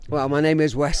Well, my name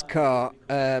is Wes Carr.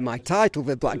 My title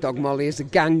for Black Dog Molly is a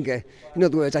ganger. In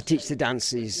other words, I teach the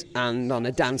dances, and on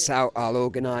a dance out I'll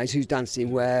organise who's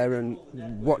dancing where and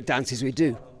what dances we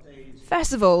do.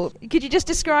 First of all, could you just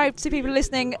describe to people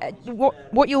listening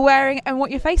what you're wearing and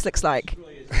what your face looks like?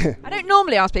 I don't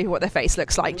normally ask people what their face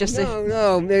looks like.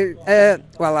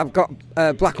 Well, I've got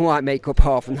black and white makeup,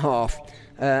 half and half.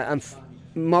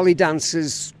 Molly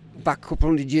dancers back a couple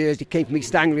hundred years, they came from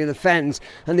East Anglia and the Fens,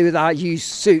 and they would either use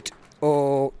soot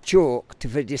or chalk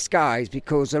for disguise,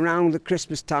 because around the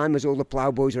Christmas time, as all the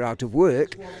ploughboys are out of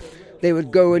work, they would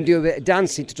go and do a bit of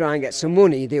dancing to try and get some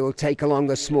money. They would take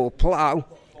along a small plough,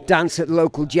 dance at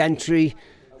local gentry,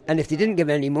 and if they didn't give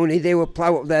any money, they would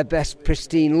plough up their best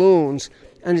pristine lawns.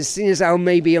 And as soon as how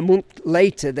maybe a month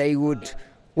later they would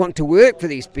want to work for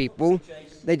these people,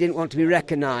 they didn't want to be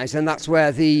recognised, and that's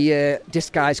where the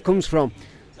disguise comes from.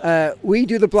 We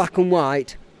do the black and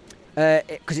white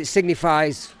because it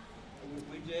signifies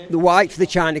the white for the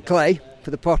china clay,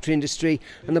 for the pottery industry,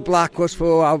 and the black was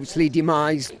for obviously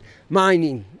demised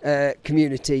mining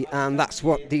community, and that's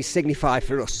what these signify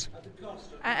for us.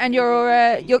 And you're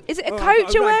is it a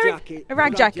coat you're wearing? A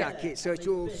rag jacket. So it's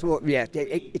all sort of,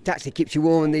 it actually keeps you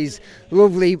warm in these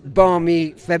lovely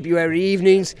balmy February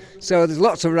evenings. So there's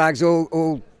lots of rags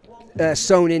all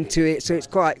sewn into it, so it's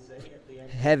quite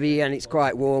heavy and it's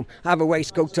quite warm. I have a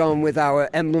waistcoat on with our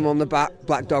emblem on the back,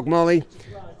 Black Dog Molly.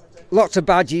 Lots of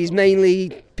badges,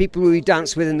 mainly people who we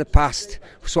danced with in the past,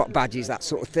 swap badges, that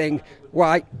sort of thing.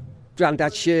 White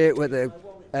grandad shirt with a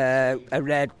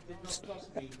red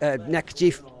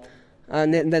neckerchief,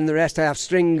 and then the rest I have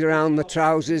string around the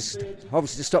trousers,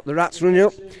 obviously to stop the rats running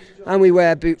up, and we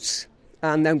wear boots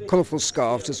and then colourful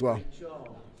scarves as well.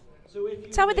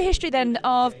 Tell me the history then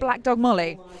of Black Dog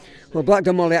Molly. Well, Black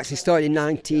Dog Molly actually started in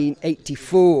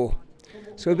 1984,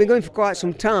 so we've been going for quite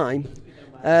some time.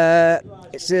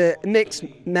 It's a mix,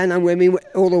 men and women,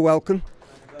 all are welcome.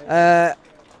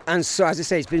 And so, as I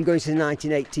say, it's been going since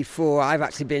 1984. I've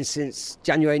actually been since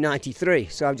January 93,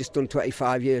 so I've just done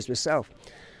 25 years myself.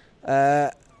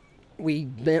 We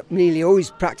nearly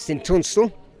always practice in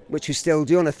Tunstall, which we still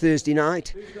do on a Thursday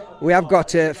night. We have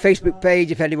got a Facebook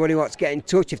page if anybody wants to get in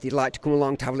touch, if they'd like to come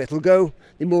along to have a little go,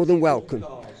 they're more than welcome.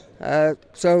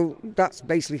 So that's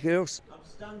basically us.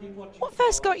 What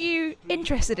first got you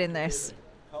interested in this?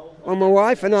 Well, my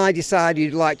wife and I decided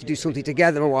we'd like to do something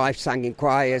together. My wife sang in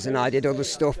choirs and I did other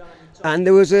stuff. And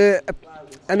there was an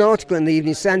article in the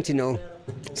Evening Sentinel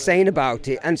saying about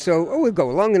it. And so, we'll go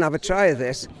along and have a try of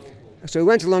this. So we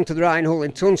went along to the Ryan Hall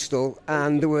in Tunstall,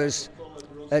 and there was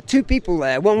two people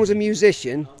there. One was a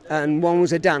musician and one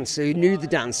was a dancer who knew the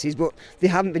dances, but they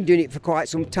haven't been doing it for quite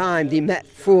some time. They met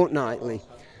fortnightly.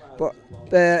 But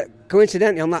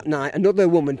coincidentally on that night, another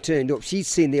woman turned up. She'd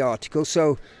seen the article,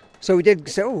 so we did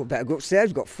say, we better go upstairs.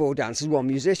 We've got 4 dancers, 1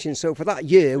 musician. So for that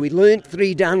year, we learnt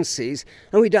 3 dances,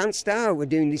 and we danced out. We're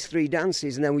doing these 3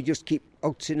 dances, and then we just keep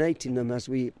alternating them as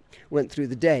we went through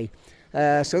the day.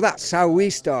 So that's how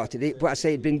we started it. But I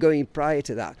say it'd been going prior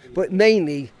to that. But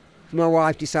mainly, my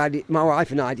wife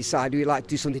and I decided we'd like to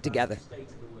do something together.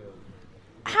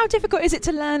 How difficult is it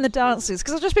to learn the dances?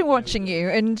 Because I've just been watching you,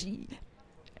 and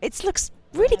it looks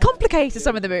really complicated,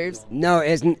 some of the moves. No,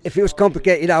 it isn't. If it was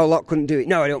complicated, our lot couldn't do it.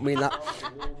 No, I don't mean that.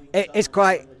 It's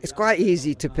quite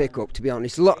easy to pick up, to be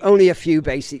honest. Only a few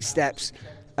basic steps.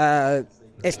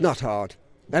 It's not hard.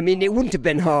 I mean, it wouldn't have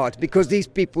been hard because these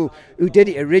people who did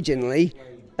it originally,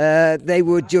 they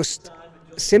would just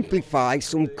simplify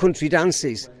some country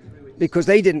dances because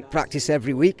they didn't practice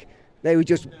every week. They would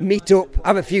just meet up,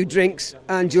 have a few drinks,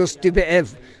 and just do a bit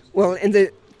of, in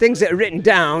the things that are written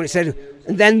down, it said,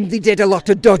 and then they did a lot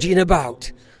of dodging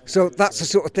about. So that's the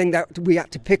sort of thing that we had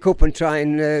to pick up and try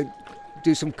and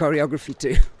do some choreography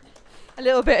to. A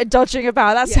little bit of dodging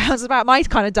about. That sounds about my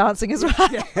kind of dancing as well.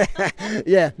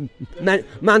 Yeah,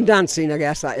 man dancing, I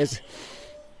guess that is.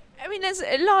 I mean, there's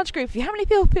a large group of you. How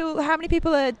many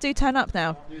people do turn up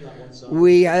now?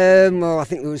 We, I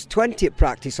think there was 20 at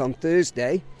practice on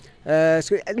Thursday.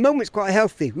 So at the moment it's quite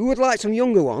healthy. We would like some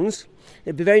younger ones.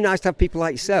 It'd be very nice to have people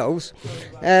like yourselves.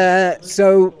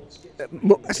 So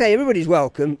I say everybody's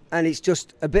welcome, and it's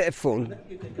just a bit of fun.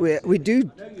 We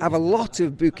do have a lot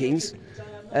of bookings.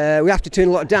 We have to turn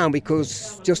a lot down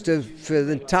because for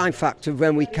the time factor of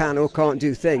when we can or can't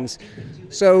do things.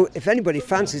 So if anybody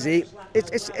fancies it,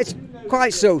 it's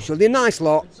quite social. They're a nice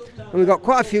lot, and we've got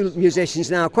quite a few musicians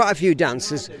now, quite a few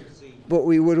dancers, but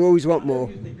we would always want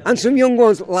more. And some young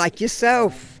ones like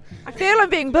yourself. I feel I'm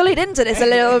being bullied into this a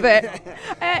little bit.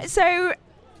 So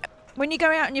when you go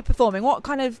out and you're performing, what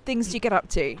kind of things do you get up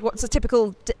to? What's a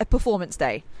typical performance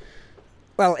day?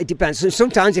 Well, it depends. So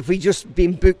sometimes if we just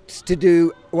been booked to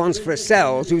do ones for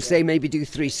ourselves, we'll say maybe do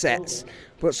 3 sets.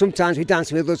 But sometimes we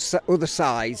dance with other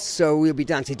sides, so we'll be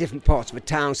dancing different parts of a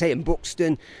town, say in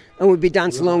Buxton, and we'll be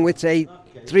dancing along with, say,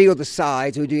 3 other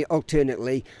sides. We'll do it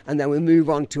alternately, and then we'll move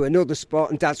on to another spot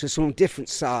and dance with some different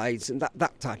sides, and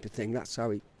that type of thing. That's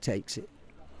how it takes it.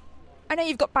 I know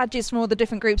you've got badges from all the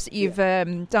different groups that you've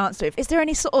danced with. Is there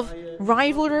any sort of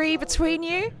rivalry between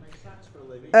you?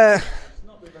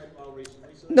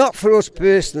 Not for us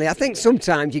personally. I think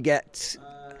sometimes you get...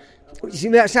 You see,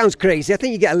 that sounds crazy. I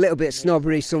think you get a little bit of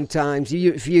snobbery sometimes.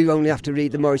 If you only have to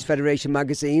read the Morris Federation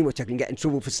magazine, which I can get in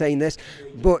trouble for saying this,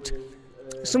 but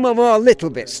some of them are a little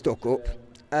bit stuck up.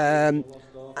 And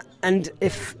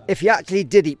if you actually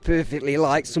did it perfectly,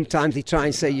 like sometimes they try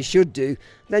and say you should do,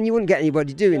 then you wouldn't get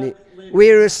anybody doing it.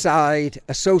 We're a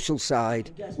social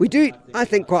side. We do it, I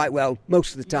think, quite well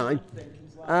most of the time,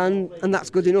 and that's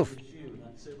good enough.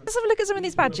 Let's have a look at some of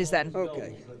these badges then.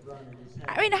 Okay.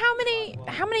 I mean, how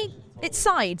many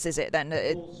sides is it then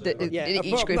that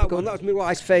each group? That was my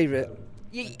wife's favourite.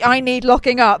 I need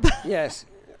locking up. Yes,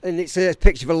 and it's a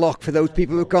picture of a lock for those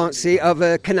people who can't see, of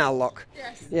a canal lock.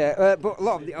 Yes. Yeah, but a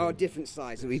lot of them are different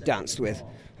sides that we've danced with.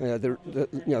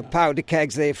 The powder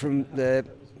kegs there from the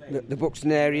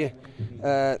Buxton area.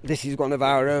 This is one of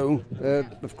our own,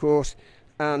 of course,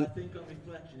 and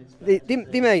they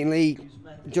mainly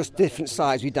just different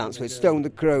sides we dance with. Stone the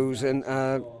Crows and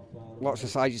lots of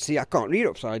sides you see. I can't read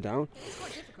upside down.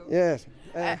 Yes.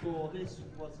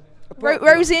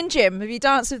 Rosie and Jim, have you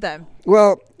danced with them?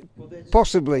 Well,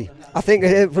 possibly. I think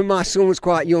when my son was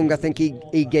quite young, I think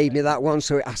he gave me that one,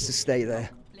 so it has to stay there.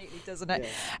 Absolutely, doesn't it?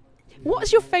 Yeah.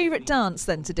 What's your favourite dance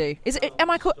then to do? Am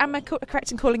I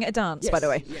correct in calling it a dance? Yes, by the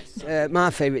way? Yes.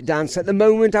 My favourite dance at the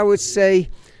moment, I would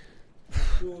say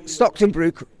Stockton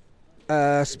Brook.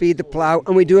 Speed the Plough,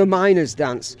 and we do a miners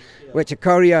dance, which I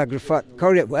put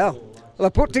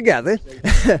together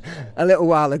a little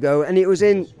while ago, and it was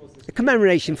in a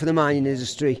commemoration for the mining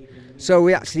industry. So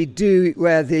we actually do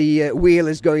where the wheel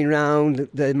is going round,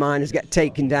 the miners get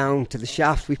taken down to the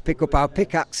shaft, we pick up our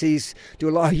pickaxes, do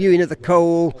a lot of hewing of the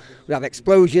coal, we have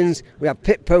explosions, we have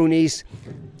pit ponies.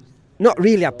 Not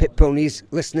really have pit ponies,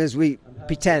 listeners, we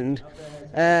pretend.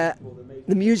 The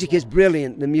music is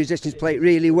brilliant, the musicians play it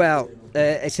really well.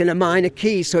 It's in a minor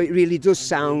key, so it really does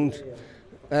sound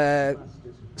a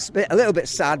little bit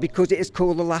sad because it is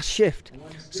called the last shift.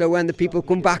 So when the people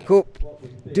come back up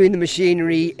doing the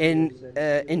machinery in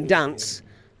dance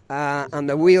and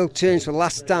the wheel turns for the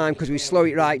last time because we slow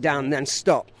it right down and then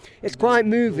stop, it's quite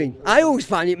moving. I always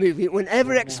find it moving.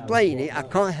 Whenever I explain it, I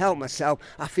can't help myself.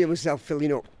 I feel myself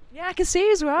filling up. Yeah, I can see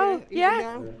as well.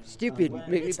 Yeah. Stupid.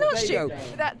 It's not stupid.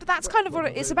 That's kind of what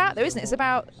it's about, though, isn't it? It's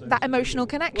about that emotional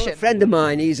connection. Well, a friend of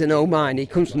mine, he's an old miner. He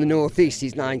comes from the northeast.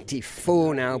 He's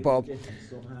 94 now, Bob.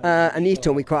 And he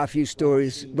told me quite a few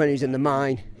stories when he was in the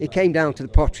mine. He came down to the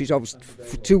potteries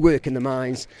to work in the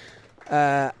mines.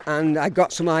 And I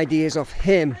got some ideas off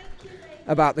him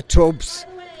about the tubs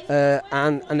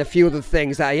and a few other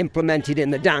things that I implemented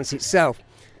in the dance itself.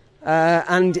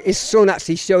 And his son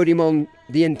actually showed him on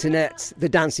the internet the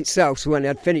dance itself. So when I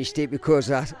had finished it, because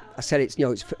I said it's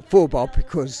for Bob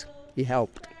because he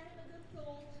helped.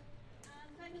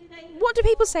 What do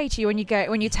people say to you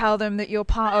when you tell them that you're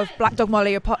part of Black Dog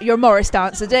Molly, you're a Morris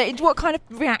dancer? What kind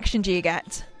of reaction do you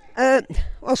get?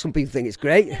 Well, some people think it's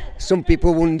great. Some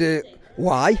people wonder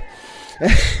why.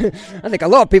 I think a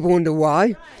lot of people wonder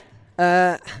why.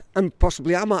 And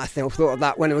possibly I might have thought of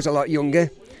that when I was a lot younger.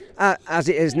 As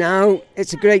it is now,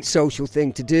 it's a great social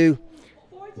thing to do.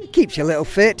 It keeps you a little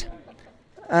fit.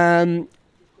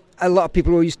 A lot of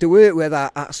people who used to work with, I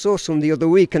saw some the other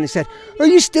week and they said, "Are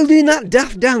you still doing that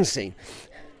daft dancing?"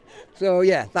 So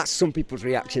yeah, that's some people's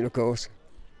reaction, of course.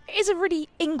 It is a really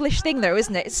English thing, though,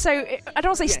 isn't it? So I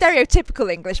don't want to say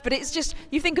stereotypical English, but it's just,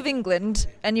 you think of England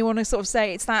and you want to sort of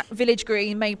say it's that village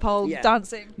green, maypole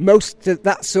dancing. Most of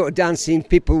that sort of dancing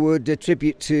people would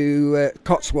attribute to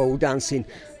Cotswold dancing,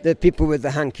 the people with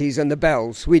the hankies and the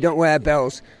bells. We don't wear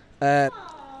bells. I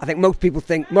think most people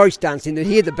think Morris dancing, they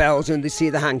hear the bells and they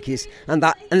see the hankies, and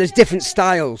there's different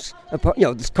styles.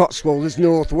 There's Cotswold, there's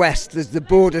North West, there's the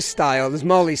Border style, there's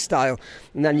Molly style,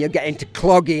 and then you get into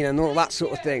clogging and all that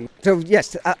sort of thing. So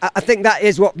yes, I think that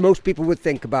is what most people would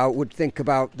think about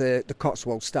the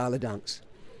Cotswold style of dance.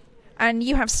 And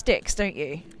you have sticks, don't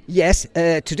you? Yes,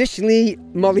 traditionally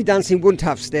Molly dancing wouldn't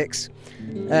have sticks,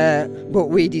 but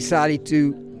we decided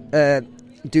to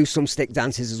do some stick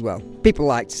dances as well. People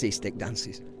like to see stick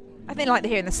dances. I think they like to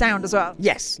hear the sound as well.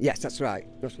 Yes, that's right.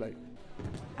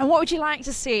 And what would you like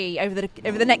to see over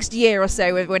the next year or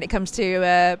so when it comes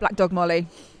to Black Dog Molly?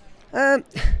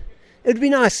 it'd be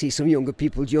nice to see some younger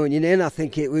people joining in. I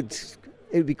think it would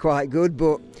be quite good,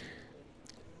 but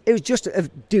it was just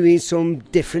doing some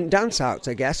different dance outs,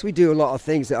 I guess. We do a lot of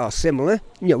things that are similar.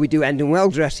 We do end and well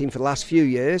dressing for the last few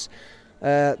years.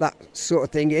 That sort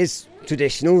of thing is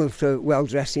traditional for well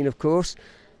dressing, of course.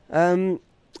 And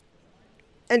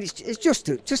it's just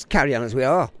to carry on as we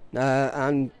are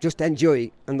and just enjoy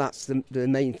it, and that's the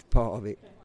main part of it.